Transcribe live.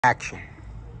Action.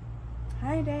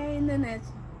 Hi there, internet.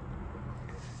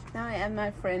 Now I at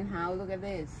my friend's house. Look at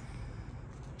this.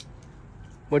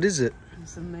 What is it?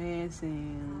 It's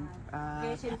amazing.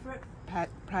 Passion fruit.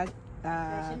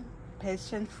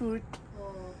 Passion fruit.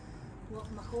 Or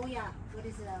Makoya. What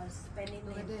is the Spanish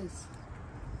Look at name? this.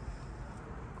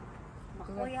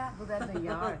 Makoya. Look at the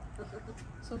yard.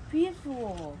 So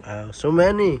beautiful. Wow, so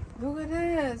many. Look at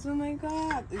this. Oh my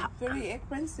God. It's very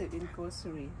expensive in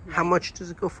grocery. How much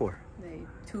does it go for? Like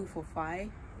 2 for $5.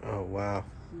 Oh, wow.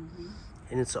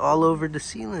 And it's all over the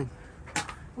ceiling.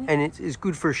 And it is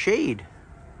good for shade.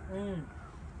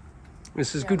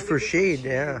 This is good for shade,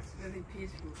 yeah. It's really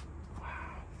peaceful. Wow.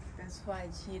 That's why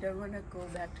she don't want to go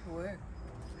back to work.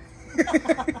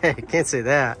 Hey, can't say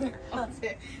that. Look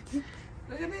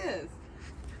at this.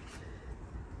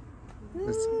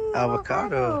 It's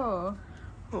avocado.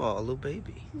 Oh, a little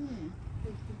baby.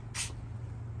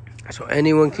 So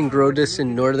anyone can grow this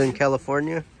in Northern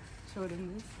California? Show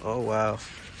them this. Oh, wow.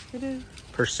 It is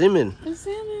Persimmon.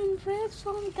 salmon fresh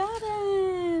from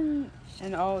garden.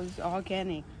 And all is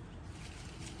organic.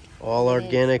 All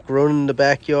organic, grown in the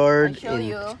backyard I show in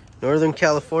you. Northern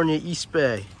California, East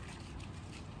Bay.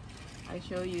 I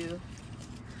show you.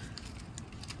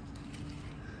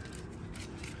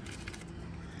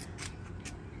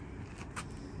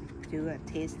 Do a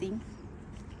tasting.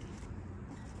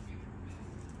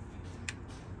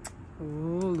 Oh,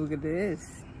 look at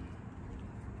this.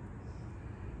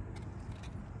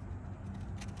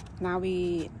 Now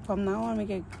from now on we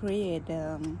can create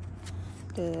the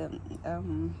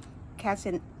Catch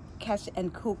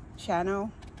and Cook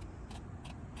channel.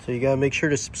 So you gotta make sure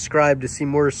to subscribe to see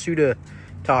more Suda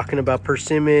talking about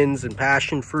persimmons and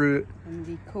passion fruit. And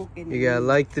we cook and You gotta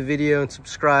like the video and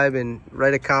subscribe and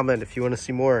write a comment if you want to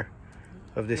see more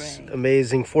of this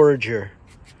amazing forager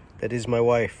that is my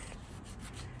wife.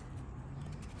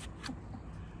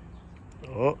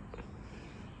 Oh,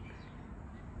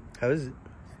 how is it?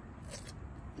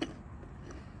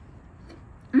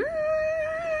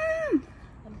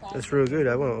 That's real good.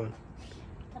 I want one.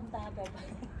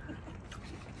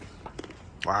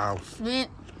 Wow. sweet,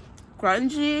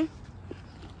 crunchy,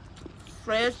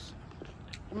 fresh.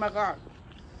 Oh my God,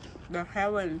 the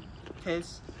heaven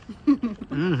taste.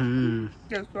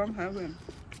 Just from heaven.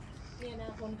 เนี่ยนะ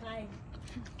คนไทย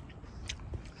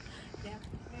เดี๋ยว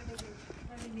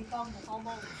ไม่มีกล้องแต่เขาม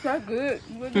อง So good.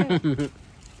 Look at this.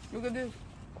 Look at this.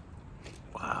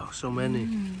 Wow, so many.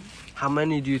 How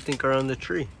many do you think are on the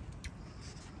tree?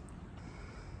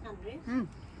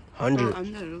 หันดิ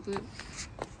 100.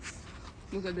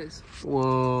 Look at this.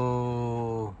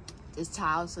 Whoa. It's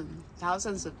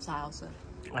thousands of thousands.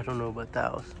 I don't know about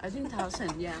that. I think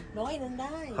thousand, yeah. ร้อยหนึงไ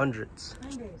ด้ Hundreds.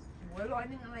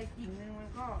 100นึงอะไรกิ่งนึงมัน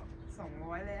ก็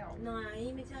200แล้ว ไหน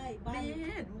ไม่ใช่บ้าน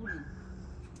ดูดิ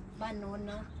บ้านโน้น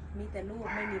เนาะมีแต่ลูก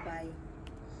ไม่มีใบ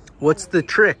What's the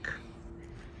trick?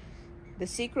 The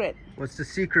secret, What's the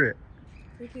secret?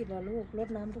 วิธีว่าลูกรด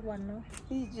น้ำทุกวันเนาะ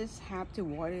you just have to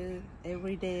water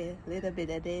every day, little bit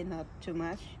a day, not too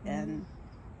much, and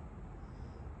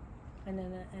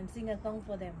and sing a song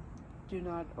for them do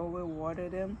not overwater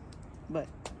them. But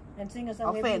and sing a song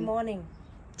every Often. morning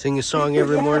Sing a song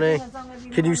every morning? Sing a song every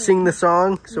Can you morning. sing the song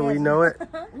so we Yes. know it?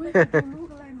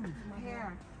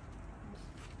 here,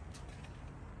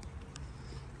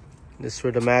 This is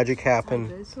where the magic happened.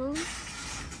 this one,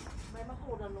 ใบมะก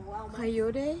รูดอะหนูเอาไหม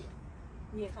coyote,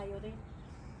 มีใครอยู่ดิ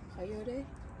coyote,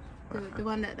 the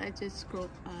one that I just grew,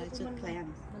 just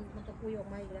planted. มันจะคุยออก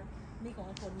มาอีกแล้วนี่ของ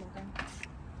คนเหมือนกัน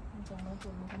มันของน้องค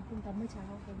นเหมือนกันเพิ่งทำเมื่อเช้า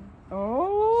คน โอ้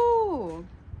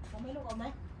เอาไหม่ลูกเอาไหม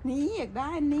นี่อยากได้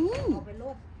อันนี้ เอาไปร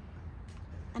ด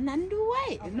อันนั้นด้วย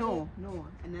เอาไป no no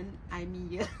อันนั้นไอมี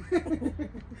เยอะ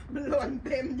มันหล่นเ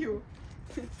ต็มอยู่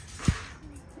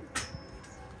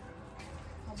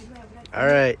เอาไปด้วยเอาไปด้วย All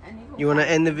right. You want to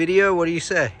end the video? What do you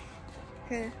say?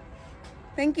 Okay.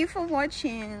 Thank you for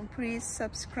watching. Please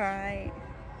subscribe.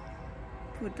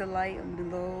 Put the like on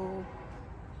below.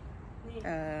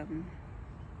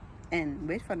 And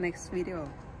wait for next video.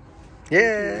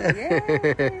 Yeah.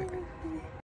 Yeah.